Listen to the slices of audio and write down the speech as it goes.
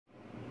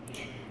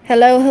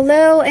Hello,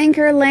 hello,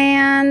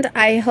 Anchorland.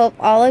 I hope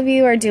all of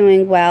you are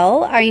doing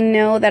well. I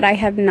know that I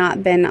have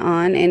not been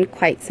on in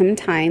quite some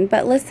time,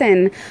 but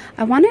listen,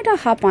 I wanted to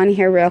hop on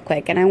here real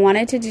quick and I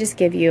wanted to just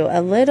give you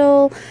a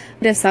little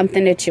bit of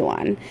something to chew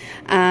on.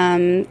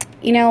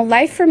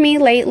 Life for me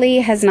lately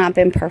has not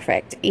been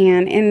perfect,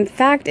 and in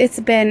fact, it's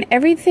been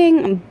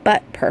everything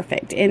but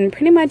perfect in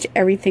pretty much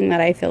everything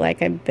that I feel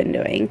like I've been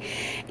doing.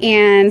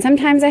 And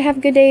sometimes I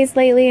have good days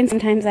lately, and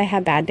sometimes I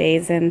have bad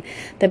days, and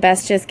the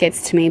best just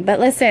gets to me. But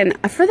listen,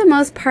 for the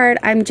most part,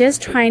 I'm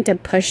just trying to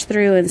push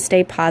through and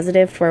stay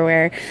positive for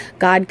where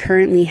God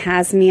currently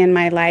has me in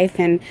my life,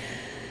 and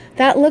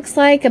that looks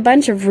like a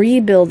bunch of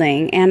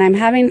rebuilding, and I'm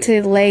having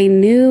to lay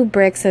new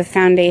bricks of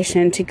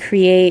foundation to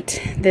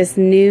create this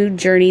new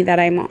journey that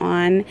I'm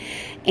on.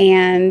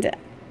 And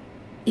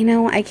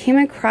I came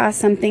across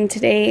something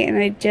today, and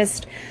I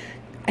just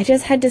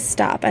had to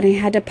stop, and I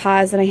had to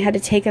pause, and I had to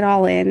take it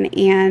all in,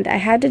 and I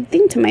had to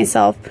think to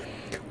myself,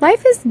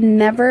 life is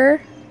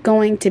never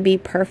going to be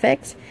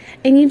perfect,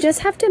 and you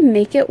just have to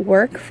make it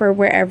work for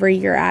wherever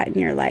you're at in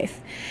your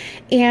life.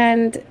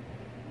 And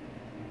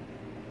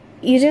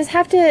you just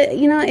have to,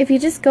 if you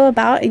just go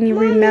about and you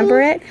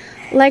remember it,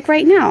 like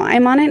right now,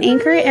 I'm on an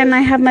Anchor and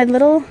I have my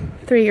little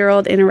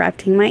 3-year-old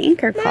interrupting my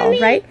Anchor call,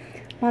 Mommy. right?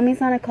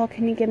 Mommy's on a call.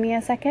 Can you give me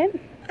a second?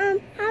 I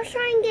was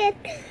trying to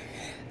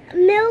get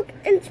milk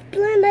and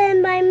spoon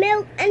in my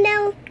milk, and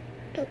then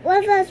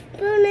with a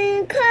spoon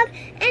and cup,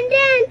 and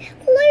then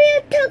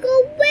Lydia took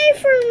away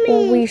from me.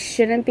 Well, we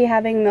shouldn't be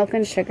having milk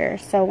and sugar,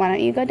 so why don't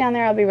you go down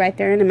there? I'll be right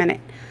there in a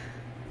minute.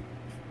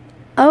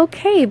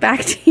 Okay, back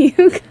to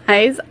you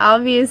guys.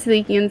 Obviously,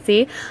 you can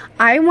see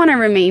I want to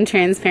remain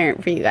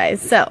transparent for you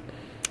guys. So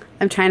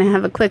I'm trying to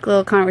have a quick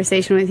little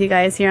conversation with you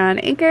guys here on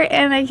Anchor,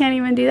 and I can't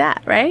even do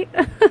that, right?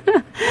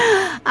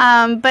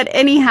 But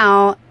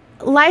anyhow,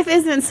 life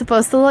isn't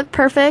supposed to look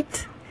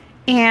perfect,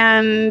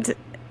 and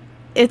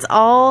it's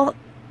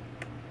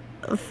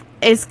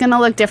going to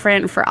look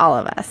different for all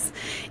of us.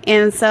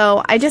 And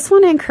so I just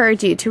want to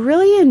encourage you to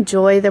really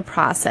enjoy the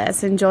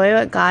process, enjoy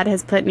what God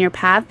has put in your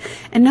path,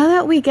 and know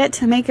that we get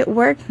to make it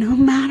work no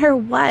matter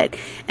what.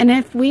 And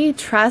if we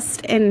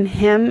trust in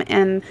Him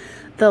and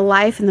the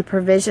life and the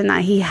provision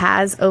that He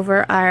has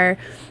over our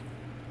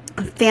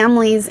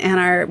families and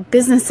our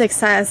business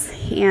success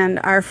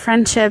and our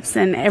friendships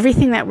and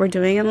everything that we're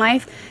doing in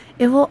life,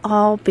 it will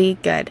all be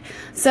good.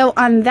 So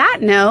on that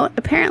note,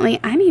 apparently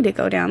I need to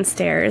go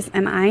downstairs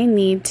and I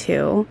need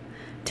to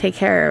take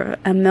care of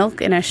a milk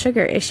and a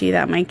sugar issue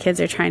that my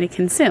kids are trying to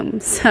consume.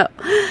 So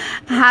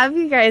have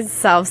you guys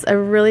yourselves a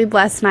really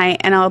blessed night,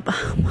 and I'll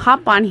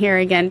hop on here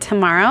again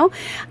tomorrow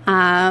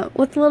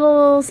with a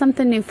little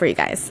something new for you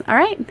guys. All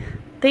right.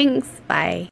 Thanks. Bye.